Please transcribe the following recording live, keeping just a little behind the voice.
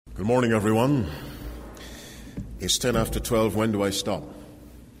Good morning, everyone. It's 10 after 12. When do I stop?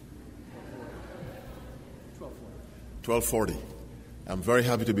 12:40. I'm very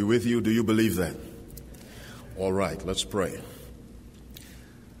happy to be with you. Do you believe that? All right, let's pray.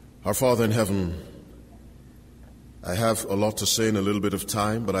 Our Father in heaven, I have a lot to say in a little bit of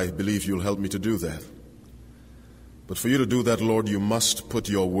time, but I believe you'll help me to do that. But for you to do that, Lord, you must put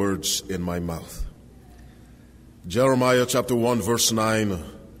your words in my mouth. Jeremiah chapter 1, verse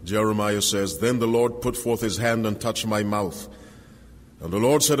 9, Jeremiah says, "Then the Lord put forth his hand and touched my mouth. And the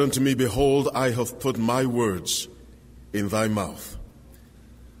Lord said unto me, Behold, I have put my words in thy mouth."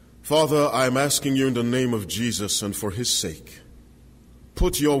 Father, I am asking you in the name of Jesus and for his sake,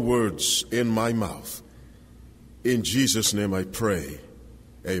 put your words in my mouth. In Jesus' name I pray.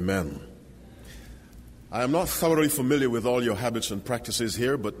 Amen. I am not thoroughly familiar with all your habits and practices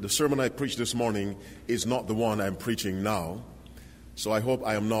here, but the sermon I preached this morning is not the one I'm preaching now. So I hope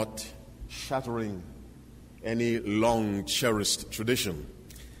I am not shattering any long-cherished tradition.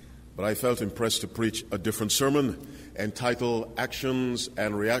 But I felt impressed to preach a different sermon entitled Actions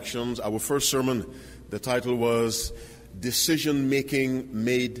and Reactions. Our first sermon, the title was Decision-Making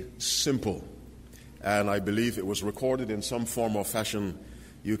Made Simple. And I believe it was recorded in some form or fashion.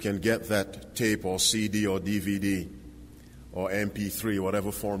 You can get that tape or CD or DVD or MP3,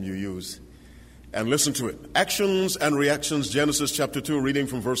 whatever form you use, and listen to it. Actions and Reactions, Genesis chapter 2, reading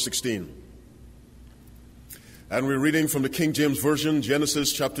from verse 16. And we're reading from the King James Version,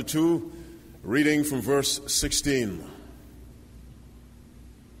 Genesis chapter 2, reading from verse 16.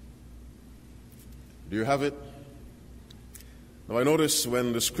 Do you have it? Now I noticed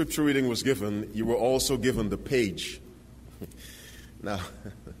when the scripture reading was given, you were also given the page. Now,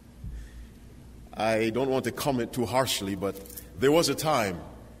 I don't want to comment too harshly, but there was a time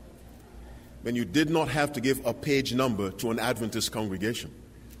when you did not have to give a page number to an Adventist congregation.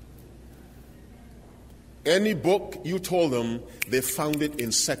 Any book you told them, they found it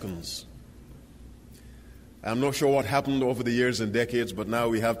in seconds. I'm not sure what happened over the years and decades, but now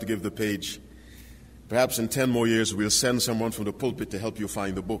we have to give the page. Perhaps in 10 more years, we'll send someone from the pulpit to help you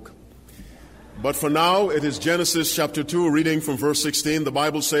find the book. But for now, it is Genesis chapter 2, reading from verse 16. The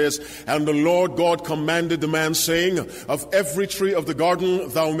Bible says, "And the Lord God commanded the man, saying, Of every tree of the garden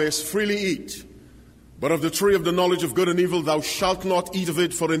thou mayest freely eat, but of the tree of the knowledge of good and evil thou shalt not eat of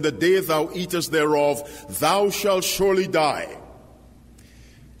it, for in the day thou eatest thereof thou shalt surely die."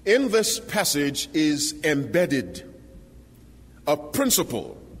 In this passage is embedded a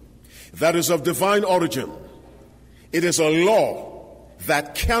principle that is of divine origin. It is a law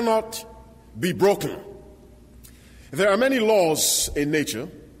that cannot be broken. There are many laws in nature.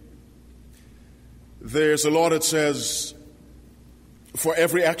 There's a law that says for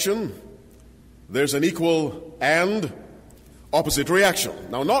every action there's an equal and opposite reaction.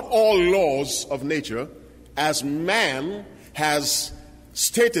 Now, not all laws of nature, as man has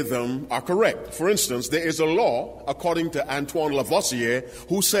stated them, are correct. For instance, there is a law, according to Antoine Lavoisier,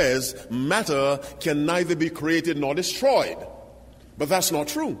 who says matter can neither be created nor destroyed. But that's not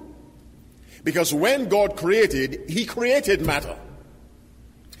true. Because when God created, he created matter.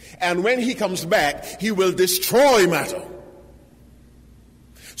 And when he comes back, he will destroy matter.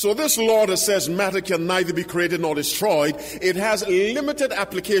 So this law that says matter can neither be created nor destroyed, it has limited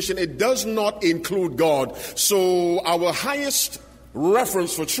application. It does not include God. So our highest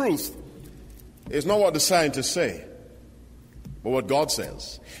reference for truth is not what the scientists say, but what God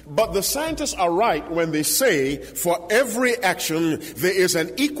says. But the scientists are right when they say for every action there is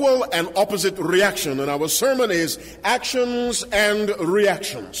an equal and opposite reaction. And our sermon is Actions and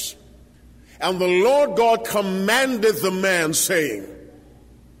Reactions. And the Lord God commanded the man, saying,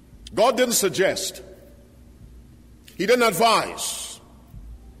 God didn't suggest, he didn't advise,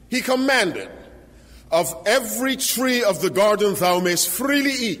 he commanded, "Of every tree of the garden thou mayest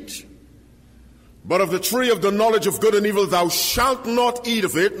freely eat, but of the tree of the knowledge of good and evil thou shalt not eat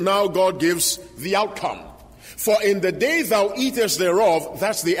of it." Now God gives the outcome. "For in the day thou eatest thereof,"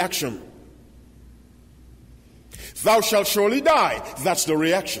 that's the action. "Thou shalt surely die," that's the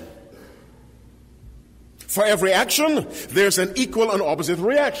reaction. For every action, there's an equal and opposite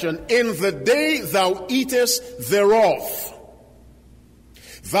reaction. "In the day thou eatest thereof,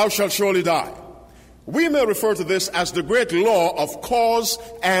 thou shalt surely die." We may refer to this as the great law of cause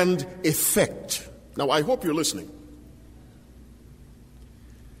and effect. Now, I hope you're listening.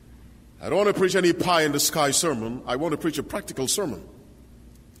 I don't want to preach any pie-in-the-sky sermon. I want to preach a practical sermon.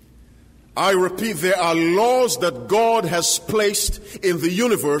 I repeat, there are laws that God has placed in the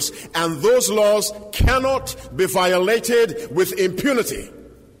universe, and those laws cannot be violated with impunity.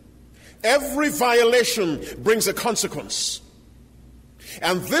 Every violation brings a consequence.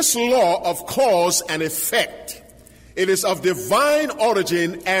 And this law of cause and effect, it is of divine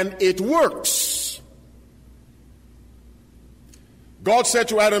origin and it works. God said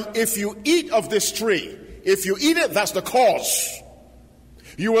to Adam, if you eat of this tree, if you eat it, that's the cause.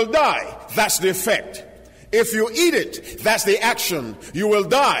 You will die. That's the effect. If you eat it, that's the action. You will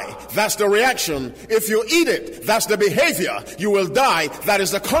die. That's the reaction. If you eat it, that's the behavior. You will die. That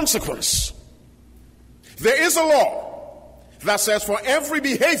is the consequence. There is a law that says for every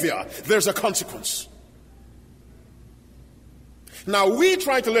behavior, there's a consequence. Now, we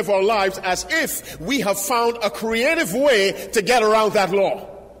try to live our lives as if we have found a creative way to get around that law.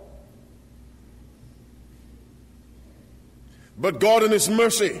 But God in His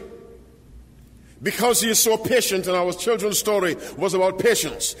mercy, because He is so patient, and our children's story was about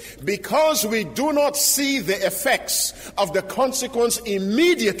patience, because we do not see the effects of the consequence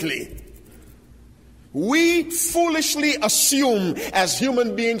immediately, we foolishly assume, as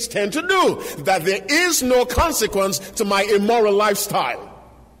human beings tend to do, that there is no consequence to my immoral lifestyle.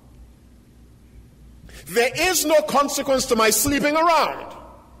 There is no consequence to my sleeping around.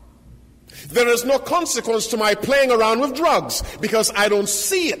 There is no consequence to my playing around with drugs because I don't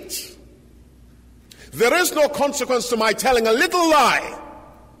see it. There is no consequence to my telling a little lie.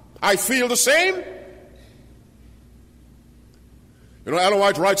 I feel the same. You know, Ellen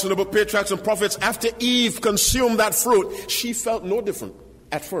White writes in the book Patriarchs and Prophets, after Eve consumed that fruit, she felt no different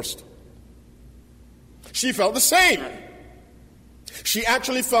at first. She felt the same. She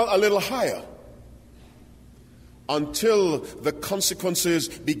actually felt a little higher until the consequences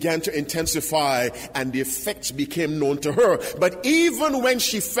began to intensify and the effects became known to her. But even when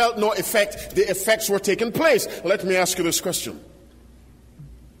she felt no effect, the effects were taking place. Let me ask you this question.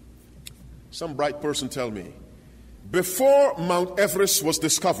 Some bright person tell me, before Mount Everest was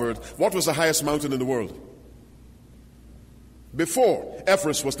discovered, what was the highest mountain in the world? Before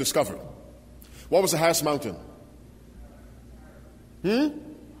Everest was discovered, what was the highest mountain?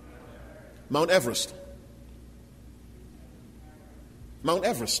 Mount Everest. Mount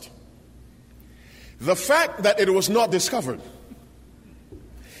Everest. The fact that it was not discovered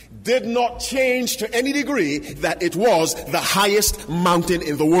did not change to any degree that it was the highest mountain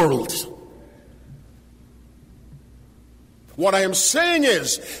in the world. What I am saying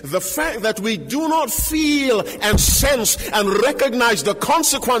is, the fact that we do not feel and sense and recognize the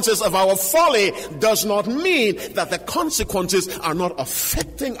consequences of our folly does not mean that the consequences are not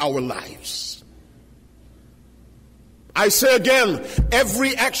affecting our lives. I say again,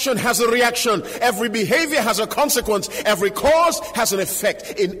 every action has a reaction, every behavior has a consequence, every cause has an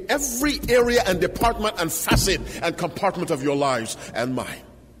effect in every area and department and facet and compartment of your lives and mine.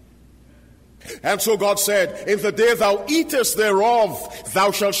 And so God said, in the day thou eatest thereof, thou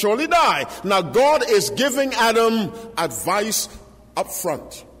shalt surely die. Now God is giving Adam advice up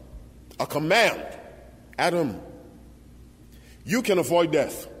front, a command. Adam, you can avoid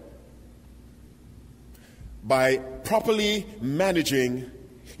death by properly managing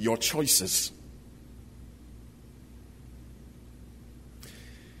your choices.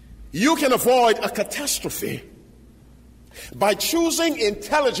 You can avoid a catastrophe by choosing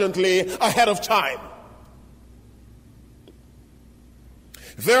intelligently ahead of time.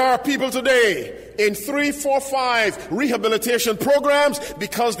 There are people today in 3, 4, 5 rehabilitation programs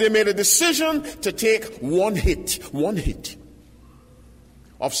because they made a decision to take one hit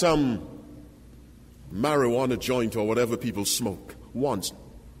of some marijuana joint or whatever people smoke once.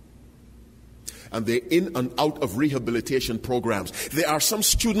 And they're in and out of rehabilitation programs. There are some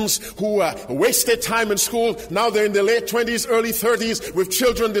students who wasted time in school. Now they're in their late 20s, early 30s with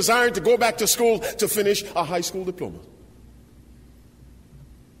children desiring to go back to school to finish a high school diploma.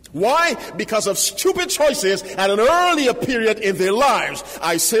 Why? Because of stupid choices at an earlier period in their lives.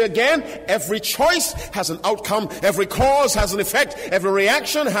 I say again, every choice has an outcome. Every cause has an effect. Every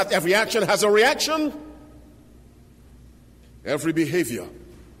action has a reaction. Every behavior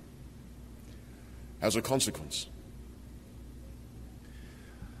has a consequence.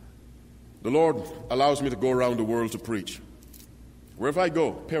 The Lord allows me to go around the world to preach. Wherever I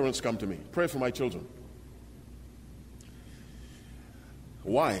go, parents come to me. Pray for my children.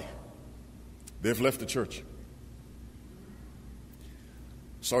 Why? They've left the church.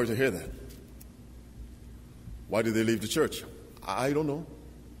 Sorry to hear that. Why did they leave the church? I don't know.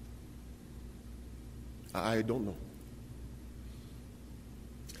 I don't know.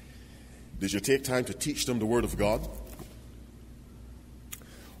 Did you take time to teach them the Word of God?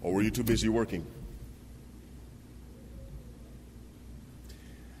 Or were you too busy working?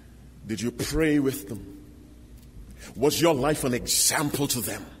 Did you pray with them? Was your life an example to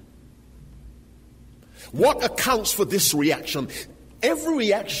them? What accounts for this reaction? Every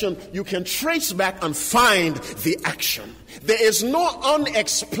reaction you can trace back and find the action. There is no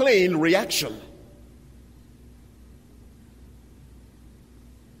unexplained reaction.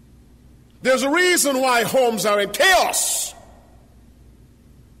 There's a reason why homes are in chaos.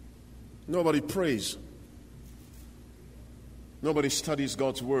 Nobody prays. Nobody studies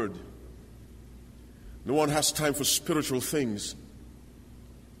God's word. No one has time for spiritual things.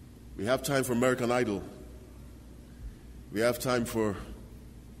 We have time for American Idol. We have time for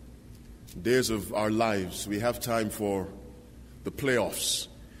days of our lives. We have time for the playoffs.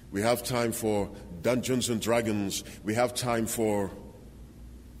 We have time for Dungeons and Dragons. We have time for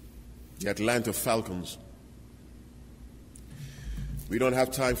the Atlanta Falcons. We don't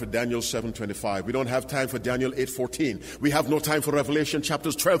have time for Daniel 7:25. We don't have time for Daniel 8:14. We have no time for Revelation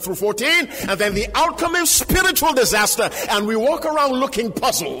chapters 12 through 14. And then the outcome is spiritual disaster, and we walk around looking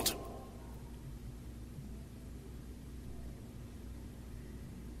puzzled.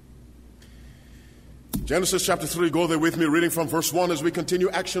 Genesis chapter 3, go there with me, reading from verse 1 as we continue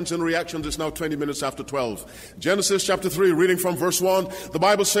actions and reactions. It's now 20 minutes after 12. Genesis chapter 3, reading from verse 1, the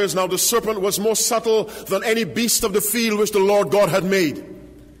Bible says, Now the serpent was more subtle than any beast of the field which the Lord God had made.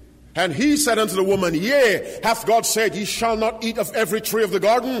 And he said unto the woman, Yea, hath God said, Ye shall not eat of every tree of the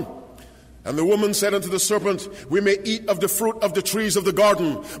garden? And the woman said unto the serpent, We may eat of the fruit of the trees of the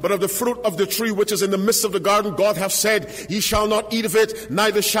garden, but of the fruit of the tree which is in the midst of the garden, God hath said, Ye shall not eat of it,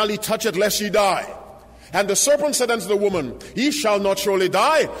 neither shall ye touch it, lest ye die. And the serpent said unto the woman, Ye shall not surely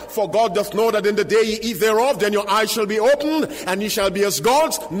die, for God doth know that in the day ye eat thereof, then your eyes shall be opened, and ye shall be as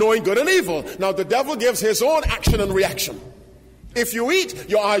gods, knowing good and evil. Now the devil gives his own action and reaction. If you eat,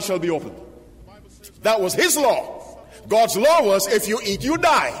 your eyes shall be opened. That was his law. God's law was, if you eat, you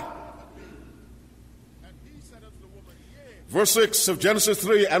die. Verse 6 of Genesis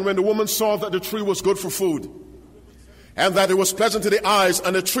 3, And when the woman saw that the tree was good for food, and that it was pleasant to the eyes,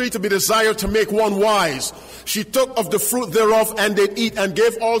 and a tree to be desired to make one wise, she took of the fruit thereof, and did eat, and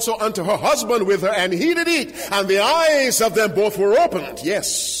gave also unto her husband with her, and he did eat, and the eyes of them both were opened.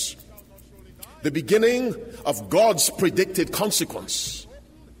 Yes, the beginning of God's predicted consequence.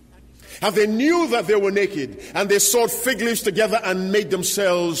 And they knew that they were naked, and they sewed fig leaves together and made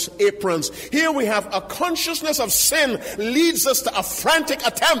themselves aprons. Here we have a consciousness of sin leads us to a frantic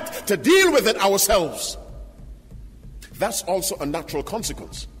attempt to deal with it ourselves. That's also a natural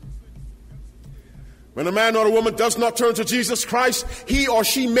consequence. When a man or a woman does not turn to Jesus Christ, he or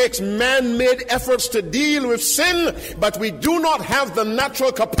she makes man-made efforts to deal with sin, but we do not have the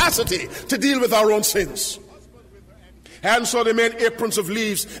natural capacity to deal with our own sins. And so they made aprons of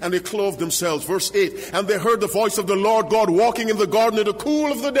leaves, and they clothed themselves. Verse 8, And they heard the voice of the Lord God walking in the garden in the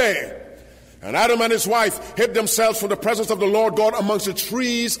cool of the day. And Adam and his wife hid themselves from the presence of the Lord God amongst the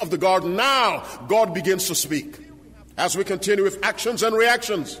trees of the garden. Now God begins to speak. As we continue with actions and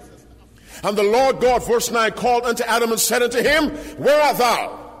reactions. And the Lord God, verse 9, called unto Adam and said unto him, Where art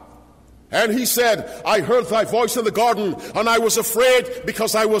thou? And he said, I heard thy voice in the garden, and I was afraid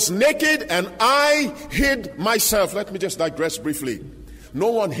because I was naked, and I hid myself. Let me just digress briefly.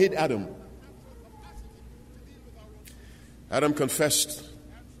 No one hid Adam. Adam confessed,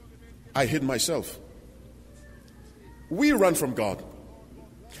 I hid myself. We run from God.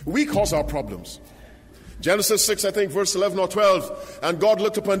 We cause our problems. Genesis 6, I think, verse 11 or 12. And God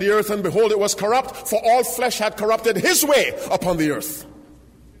looked upon the earth, and behold, it was corrupt, for all flesh had corrupted his way upon the earth.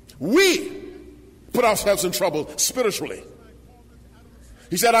 We put ourselves in trouble spiritually.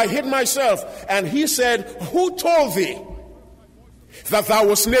 He said, I hid myself. And he said, Who told thee that thou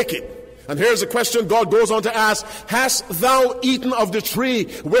wast naked? And here's a question God goes on to ask, Hast thou eaten of the tree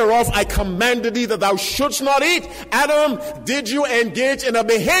whereof I commanded thee that thou shouldst not eat? Adam, did you engage in a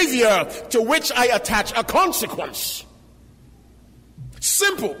behavior to which I attach a consequence?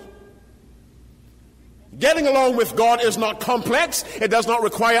 Simple. Getting along with God is not complex. It does not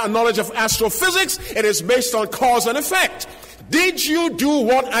require a knowledge of astrophysics. It is based on cause and effect. Did you do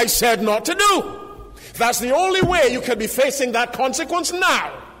what I said not to do? That's the only way you can be facing that consequence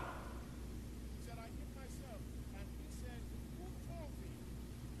now.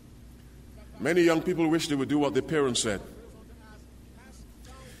 Many young people wish they would do what their parents said.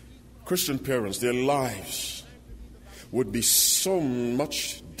 Christian parents, their lives would be so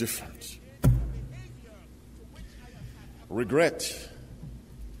much different. Regret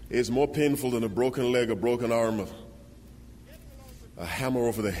is more painful than a broken leg, a broken arm, a hammer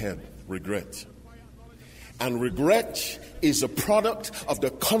over the head. Regret. And regret is a product of the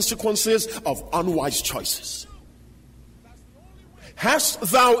consequences of unwise choices. Hast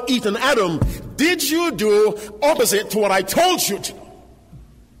thou eaten, Adam? Did you do opposite to what I told you to do?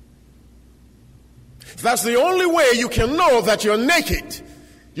 That's the only way you can know that you're naked.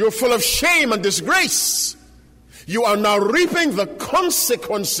 You're full of shame and disgrace. You are now reaping the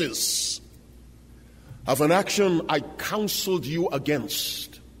consequences of an action I counseled you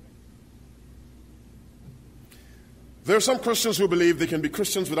against. There are some Christians who believe they can be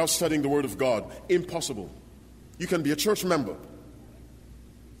Christians without studying the Word of God. Impossible. You can be a church member.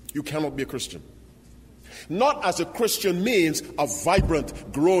 You cannot be a Christian. Not as a Christian means a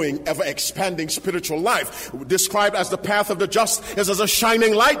vibrant, growing, ever-expanding spiritual life. Described as the path of the just is as a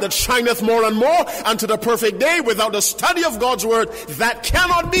shining light that shineth more and more unto the perfect day. Without the study of God's Word, that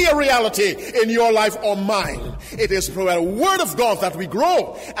cannot be a reality in your life or mine. It is through the Word of God that we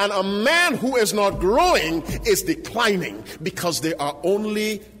grow. And a man who is not growing is declining, because there are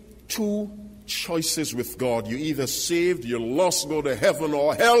only two choices with God. You're either saved, you're lost, go to heaven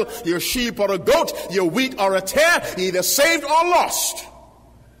or hell. You're a sheep or a goat, you're wheat or a tare. You're either saved or lost.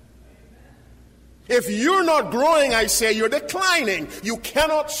 If you're not growing, I say, you're declining. You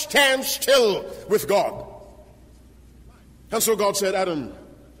cannot stand still with God. And so God said, Adam,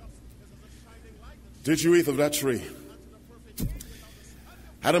 did you eat of that tree?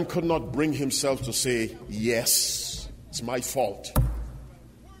 Adam could not bring himself to say, yes, it's my fault.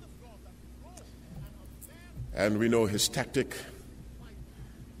 And we know his tactic.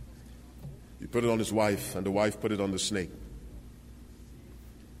 He put it on his wife, and the wife put it on the snake.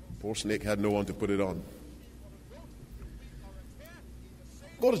 Poor snake had no one to put it on.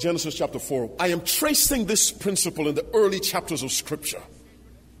 Go to Genesis chapter 4. I am tracing this principle in the early chapters of Scripture.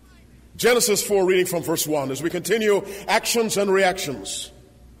 Genesis 4, reading from verse 1, as we continue actions and reactions.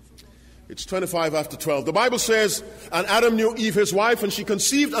 It's 25 after 12. The Bible says, and Adam knew Eve his wife, and she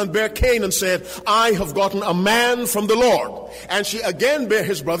conceived and bare Cain, and said, I have gotten a man from the Lord. And she again bare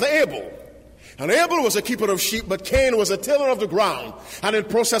his brother Abel. And Abel was a keeper of sheep, but Cain was a tiller of the ground. And in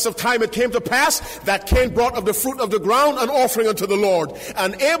process of time it came to pass that Cain brought of the fruit of the ground an offering unto the Lord.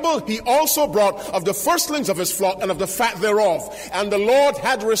 And Abel he also brought of the firstlings of his flock and of the fat thereof. And the Lord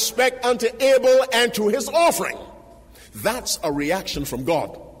had respect unto Abel and to his offering. That's a reaction from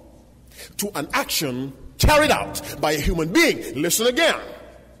God to an action carried out by a human being. Listen again.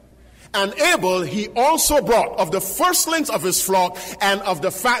 And Abel he also brought of the firstlings of his flock and of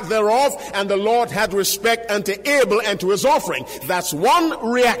the fat thereof, and the Lord had respect unto Abel and to his offering. That's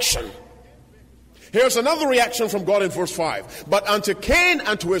one reaction. Here's another reaction from God in verse 5. But unto Cain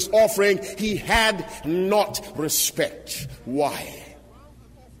and to his offering he had not respect. Why?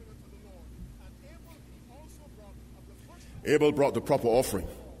 Abel brought the proper offering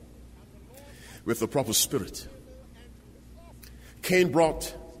with the proper spirit. Cain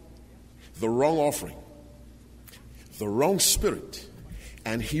brought the wrong offering, the wrong spirit,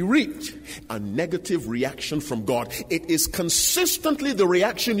 and he reaped a negative reaction from God. It is consistently the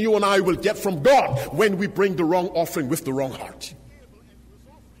reaction you and I will get from God when we bring the wrong offering with the wrong heart.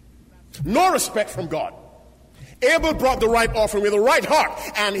 No respect from God. Abel brought the right offering with the right heart,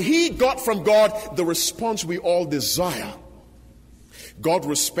 and he got from God the response we all desire. God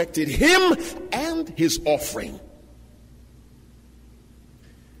respected him and his offering.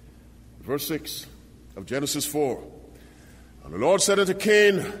 Verse 6 of Genesis 4. And the Lord said unto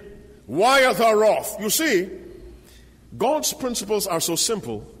Cain, why art thou wroth? You see, God's principles are so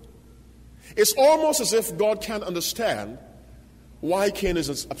simple. It's almost as if God can't understand why Cain is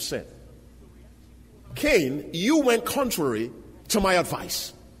upset. Cain, you went contrary to my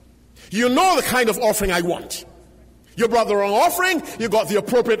advice. You know the kind of offering I want. You brought the wrong offering. You got the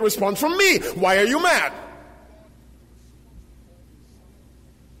appropriate response from me. Why are you mad?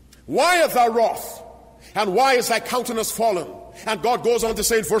 Why art thou wroth? And why is thy countenance fallen? And God goes on to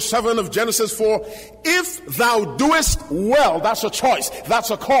say in verse 7 of Genesis 4, if thou doest well, that's a choice,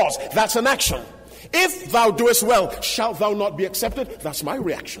 that's a cause, that's an action. If thou doest well, shalt thou not be accepted? That's my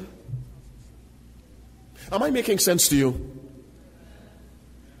reaction. Am I making sense to you?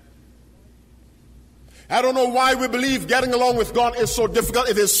 I don't know why we believe getting along with God is so difficult.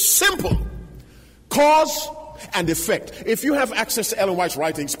 It is simple. Cause and effect. If you have access to Ellen White's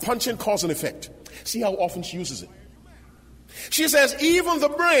writings, punch in cause and effect. See how often she uses it. She says even the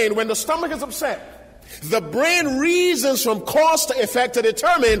brain, when the stomach is upset, the brain reasons from cause to effect to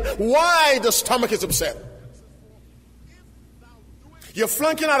determine why the stomach is upset. You're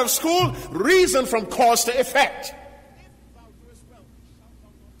flunking out of school, reason from cause to effect.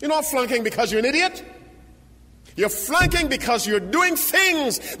 You're not flunking because you're an idiot. You're flunking because you're doing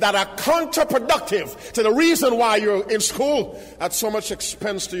things that are counterproductive to the reason why you're in school at so much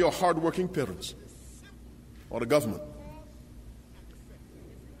expense to your hardworking parents or the government.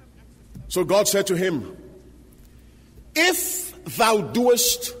 So God said to him, if thou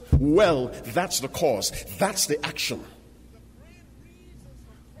doest well, that's the cause, that's the action.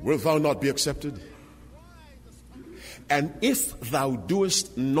 Wilt thou not be accepted? And if thou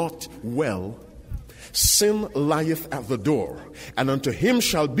doest not well, sin lieth at the door, and unto thee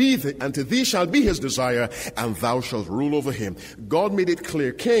shall be his desire, and thou shalt rule over him. God made it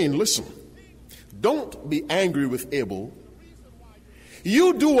clear. Cain, listen, don't be angry with Abel.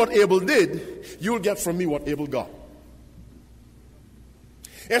 You do what Abel did, you'll get from me what Abel got.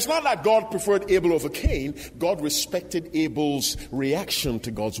 It's not that God preferred Abel over Cain. God respected Abel's reaction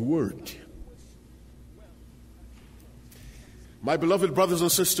to God's word. My beloved brothers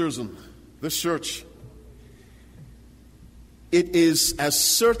and sisters in this church, it is as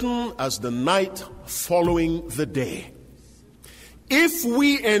certain as the night following the day. If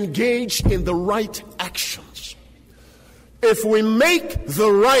we engage in the right actions, if we make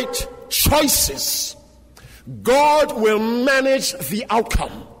the right choices, God will manage the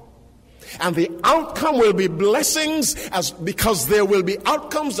outcome. And the outcome will be blessings, because there will be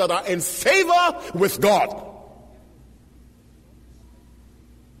outcomes that are in favor with God.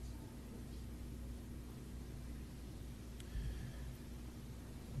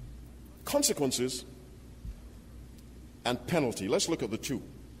 Consequences and penalty. Let's look at the two.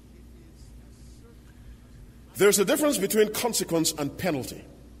 There's a difference between consequence and penalty.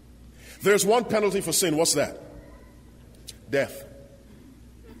 There's one penalty for sin. What's that? Death.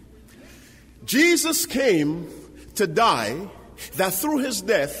 Jesus came to die that through his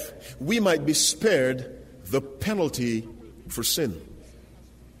death we might be spared the penalty for sin.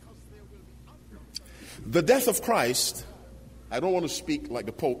 The death of Christ, I don't want to speak like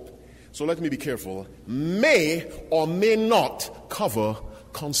the Pope, so let me be careful, may or may not cover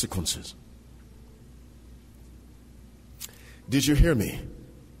consequences. Did you hear me?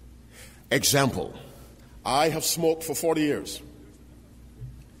 Example. I have smoked for 40 years.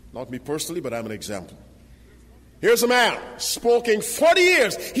 Not me personally, but I'm an example. Here's a man smoking 40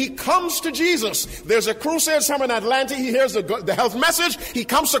 years. He comes to Jesus. There's a crusade somewhere in Atlanta. He hears the health message. He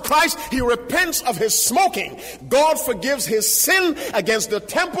comes to Christ. He repents of his smoking. God forgives his sin against the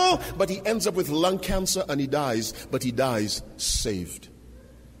temple, but he ends up with lung cancer and he dies, but he dies saved.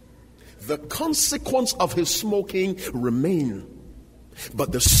 The consequence of his smoking remains.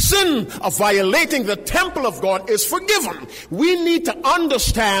 But the sin of violating the temple of God is forgiven. We need to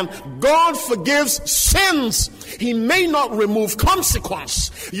understand God forgives sins. He may not remove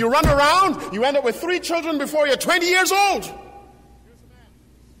consequence. You run around, you end up with 3 children before you're 20 years old.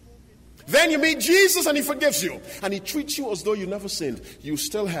 Then you meet Jesus and he forgives you. And he treats you as though you never sinned. You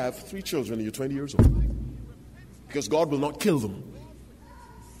still have 3 children and you're 20 years old. Because God will not kill them.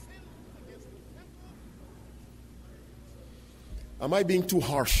 Am I being too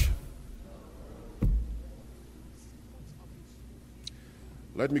harsh?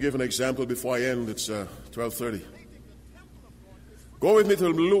 Let me give an example before I end. It's 12:30. Go with me to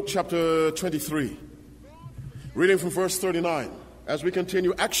Luke chapter 23. Reading from verse 39. As we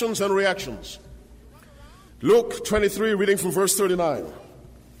continue, actions and reactions. Luke 23, reading from verse 39.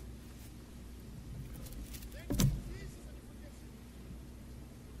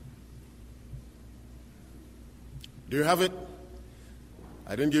 Do you have it?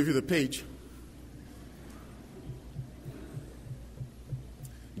 I didn't give you the page.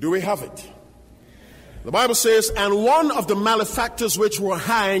 Do we have it? The Bible says, and one of the malefactors which were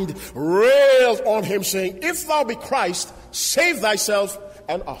hanged railed on him, saying, if thou be Christ, save thyself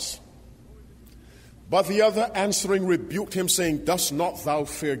and us. But the other answering rebuked him, saying, dost not thou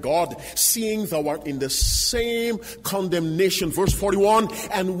fear God, seeing thou art in the same condemnation. Verse 41,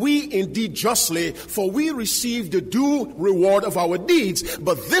 and we indeed justly, for we receive the due reward of our deeds,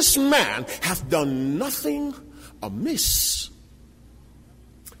 but this man hath done nothing amiss.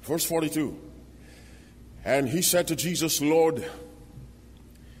 Verse 42, and he said to Jesus, Lord,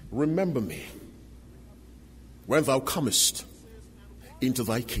 remember me when thou comest into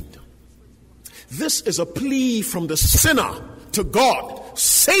thy kingdom. This is a plea from the sinner to God.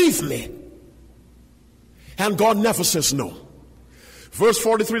 Save me. And God never says no. Verse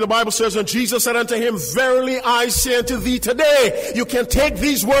 43, the Bible says, and Jesus said unto him, verily I say unto thee today, you can take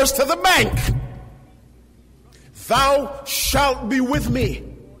these words to the bank. Thou shalt be with me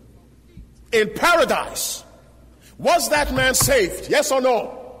in paradise. Was that man saved? Yes or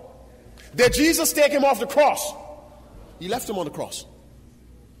no? Did Jesus take him off the cross? He left him on the cross.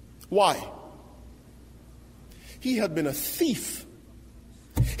 Why? He had been a thief.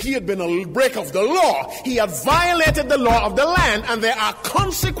 He had been a breaker of the law. He had violated the law of the land, and there are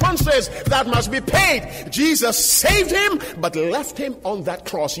consequences that must be paid. Jesus saved him, but left him on that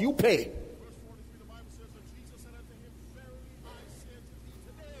cross. You pay.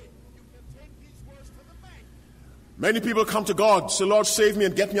 Many people come to God, say, Lord, save me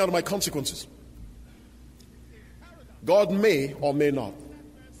and get me out of my consequences. God may or may not.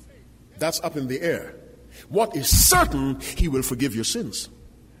 That's up in the air. What is certain, He will forgive your sins.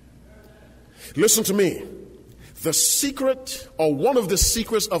 Listen to me. The secret, or one of the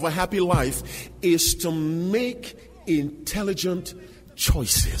secrets of a happy life, is to make intelligent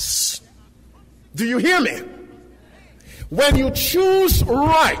choices. Do you hear me? When you choose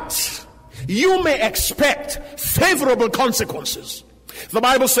right, you may expect favorable consequences. The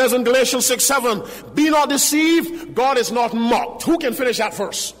Bible says in Galatians 6:7, be not deceived, God is not mocked. Who can finish that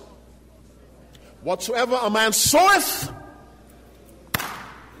verse? Whatsoever a man soweth,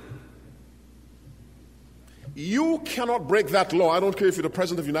 you cannot break that law. I don't care if you're the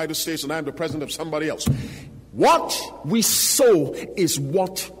President of the United States and I'm the President of somebody else. What we sow is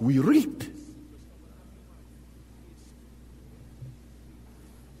what we reap.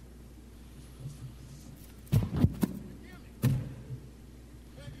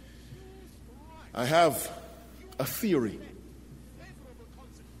 I have a theory.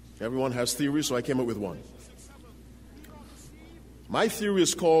 Everyone has theories, so I came up with one. My theory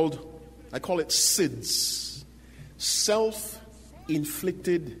is I call it SIDS.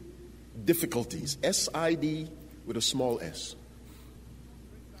 Self-inflicted difficulties. S-I-D with a small s.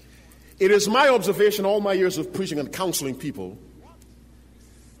 It is my observation all my years of preaching and counseling people.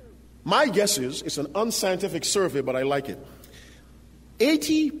 My guess is, it's an unscientific survey, but I like it.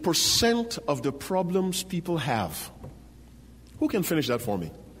 80% of the problems people have, who can finish that for me?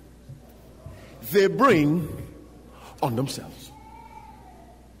 They bring on themselves.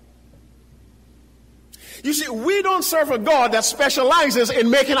 You see, we don't serve a God that specializes in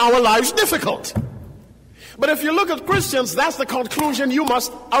making our lives difficult. But if you look at Christians, that's the conclusion you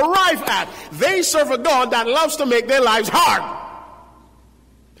must arrive at. They serve a God that loves to make their lives hard.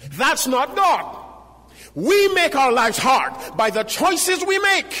 That's not God. We make our lives hard by the choices we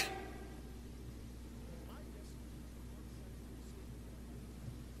make.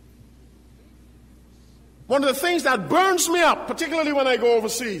 One of the things that burns me up, particularly when I go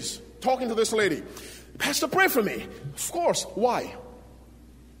overseas, talking to this lady, Pastor, pray for me. Of course. Why?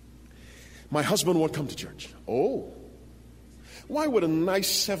 My husband won't come to church. Oh. Why would a nice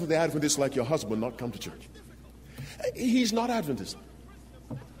Seventh-day Adventist like your husband not come to church? He's not Adventist.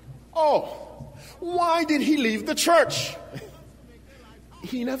 Oh. Why did he leave the church?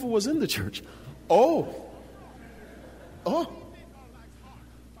 He never was in the church. Oh.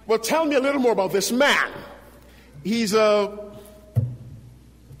 Well, tell me a little more about this man. He's a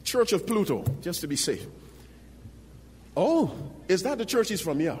Church of Pluto, just to be safe. Oh, is that the church he's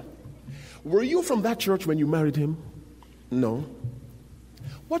from? Yeah. Were you from that church when you married him? No.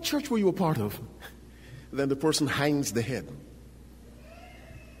 What church were you a part of? Then the person hangs the head.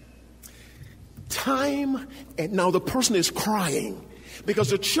 Time, and now the person is crying because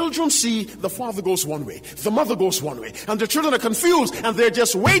the children see the father goes one way, the mother goes one way, and the children are confused and they're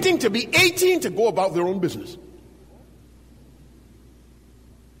just waiting to be 18 to go about their own business.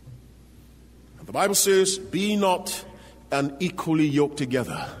 And the Bible says, be not unequally yoked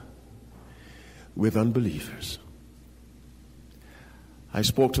together with unbelievers. I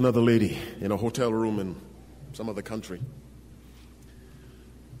spoke to another lady in a hotel room in some other country,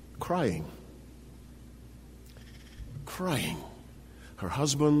 crying. Her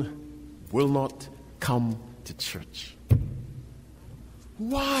husband will not come to church.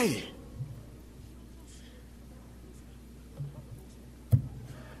 Why?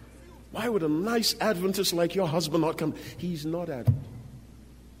 Why would a nice Adventist like your husband not come? He's not Adventist.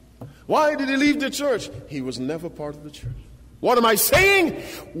 Why did he leave the church? He was never part of the church. What am I saying?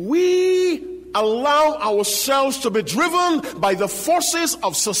 We allow ourselves to be driven by the forces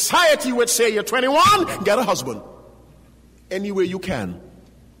of society which say you're 21, get a husband. Any way you can.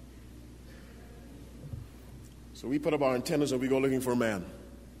 So we put up our antennas and we go looking for a man.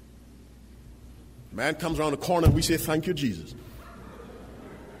 Man comes around the corner and we say, thank you, Jesus.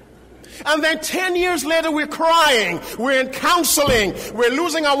 And then 10 years later we're crying, we're in counseling, we're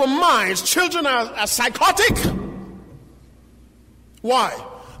losing our minds. Children are psychotic. Why?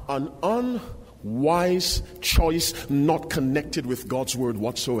 An unwise choice not connected with God's word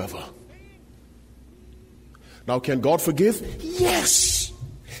whatsoever. Now, can God forgive? Yes.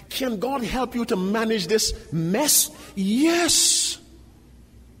 Can God help you to manage this mess? Yes.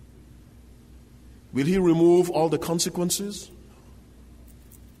 Will He remove all the consequences?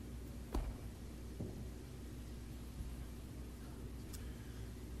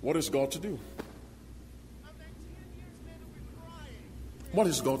 What is God to do? What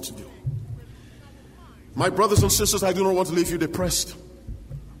is God to do? My brothers and sisters, I do not want to leave you depressed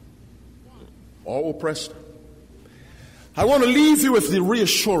or oppressed. I want to leave you with the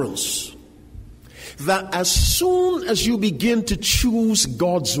reassurance that as soon as you begin to choose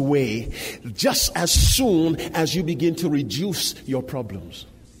God's way, just as soon as you begin to reduce your problems.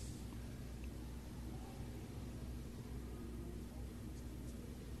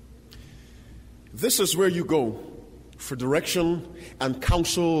 This is where you go for direction and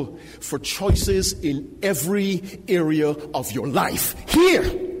counsel, for choices in every area of your life. Here,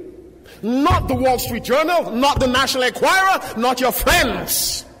 not the Wall Street Journal, not the National Enquirer, not your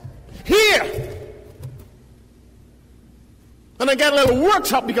friends. Here. And I get a little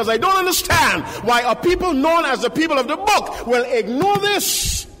worked up because I don't understand why a people known as the people of the book will ignore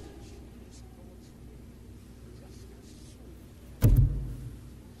this.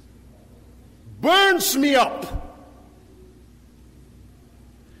 Burns me up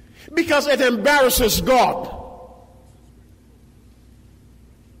because it embarrasses God.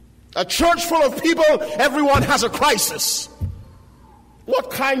 A church full of people, everyone has a crisis.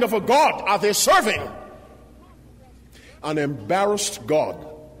 What kind of a God are they serving? An embarrassed God,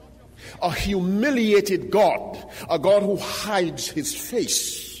 a humiliated God, a God who hides his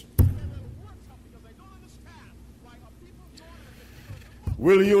face.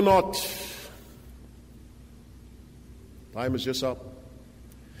 Will you not? Time is just up.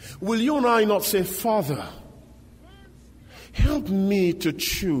 Will you and I not say, Father, help me to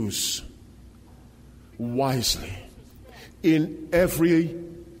choose wisely in every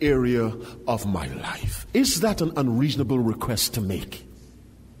area of my life? Is that an unreasonable request to make?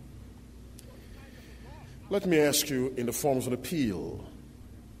 Let me ask you in the form of an appeal.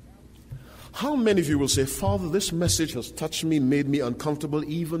 How many of you will say, Father, this message has touched me, made me uncomfortable,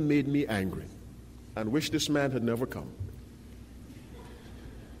 even made me angry, and wish this man had never come?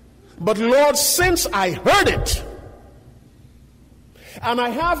 But Lord, since I heard it, and I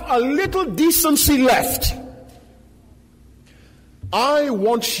have a little decency left, I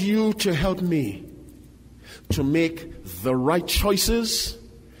want you to help me to make the right choices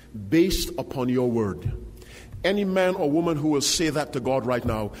based upon your word. Any man or woman who will say that to God right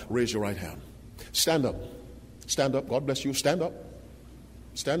now, raise your right hand. Stand up. Stand up. God bless you. Stand up.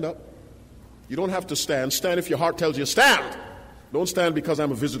 Stand up. You don't have to stand. Stand if your heart tells you stand. Don't stand because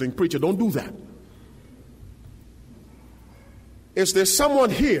I'm a visiting preacher. Don't do that. Is there someone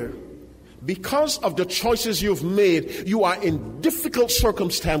here, because of the choices you've made, you are in difficult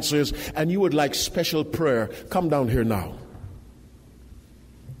circumstances and you would like special prayer? Come down here now.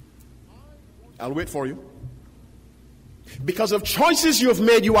 I'll wait for you. Because of choices you have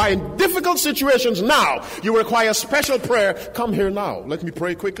made, you are in difficult situations now. You require special prayer. Come here now. Let me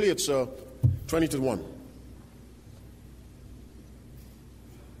pray quickly. It's 20 to 1.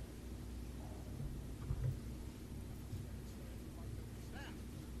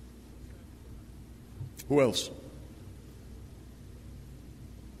 Who else?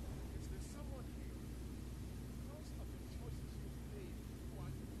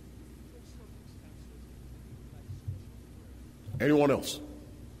 Anyone else?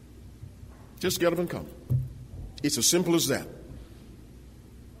 Just get up and come. It's as simple as that.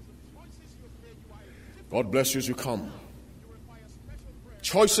 God bless you as you come.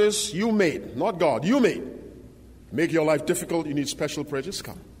 Choices you made, not God, you made. Make your life difficult, you need special prayer, just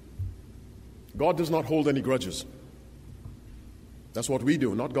come. God does not hold any grudges. That's what we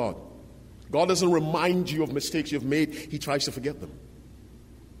do, not God. God doesn't remind you of mistakes you've made. He tries to forget them.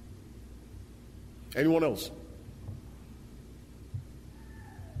 Anyone else?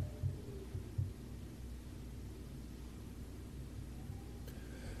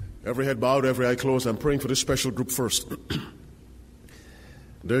 Every head bowed, every eye closed. I'm praying for this special group first.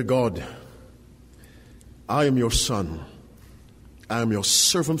 Dear God, I am your son. I am your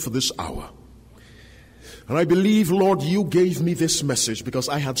servant for this hour. And I believe, Lord, you gave me this message because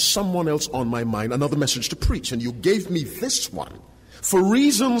I had someone else on my mind, another message to preach, and you gave me this one for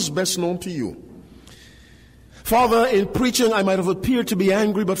reasons best known to you. Father, in preaching, I might have appeared to be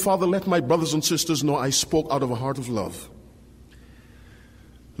angry, but Father, let my brothers and sisters know I spoke out of a heart of love.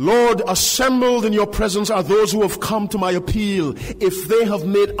 Lord, assembled in your presence are those who have come to my appeal. If they have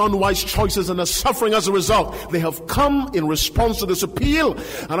made unwise choices and are suffering as a result, they have come in response to this appeal.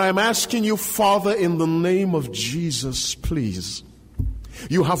 And I am asking you, Father, in the name of Jesus, please.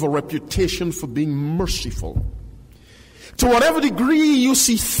 You have a reputation for being merciful. To whatever degree you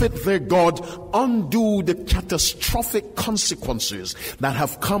see fit there, God, undo the catastrophic consequences that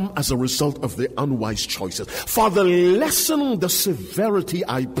have come as a result of the unwise choices. Father, lessen the severity,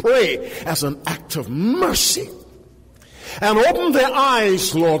 I pray, as an act of mercy. And open their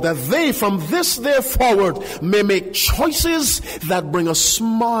eyes, Lord, that they from this day forward may make choices that bring a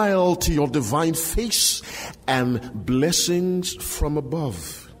smile to your divine face and blessings from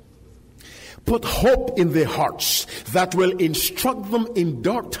above. Put hope in their hearts that will instruct them in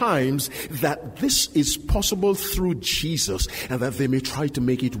dark times that this is possible through Jesus, and that they may try to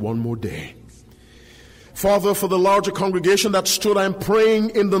make it one more day. Father, for the larger congregation that stood, I'm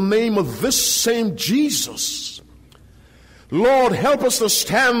praying in the name of this same Jesus. Lord, help us to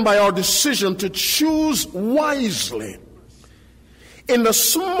stand by our decision to choose wisely. In the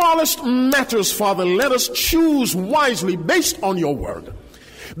smallest matters, Father, let us choose wisely based on your word.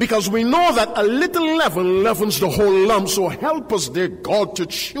 Because we know that a little leaven leavens the whole lump. So help us, dear God, to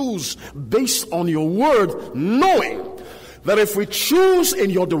choose based on your word, knowing that if we choose in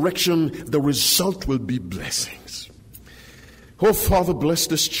your direction, the result will be blessings. Oh, Father, bless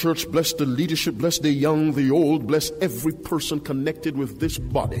this church, bless the leadership, bless the young, the old, bless every person connected with this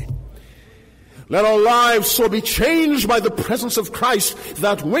body. Let our lives so be changed by the presence of Christ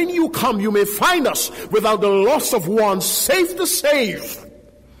that when you come, you may find us without the loss of one, safe to save.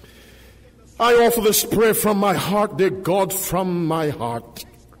 I offer this prayer from my heart, dear God, from my heart.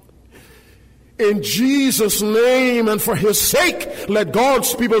 In Jesus' name and for his sake, let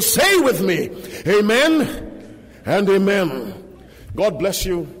God's people say with me, amen and amen. God bless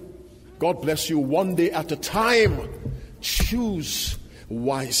you. God bless you. One day at a time, choose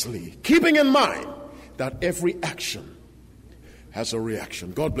wisely, keeping in mind that every action has a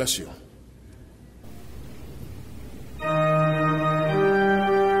reaction. God bless you.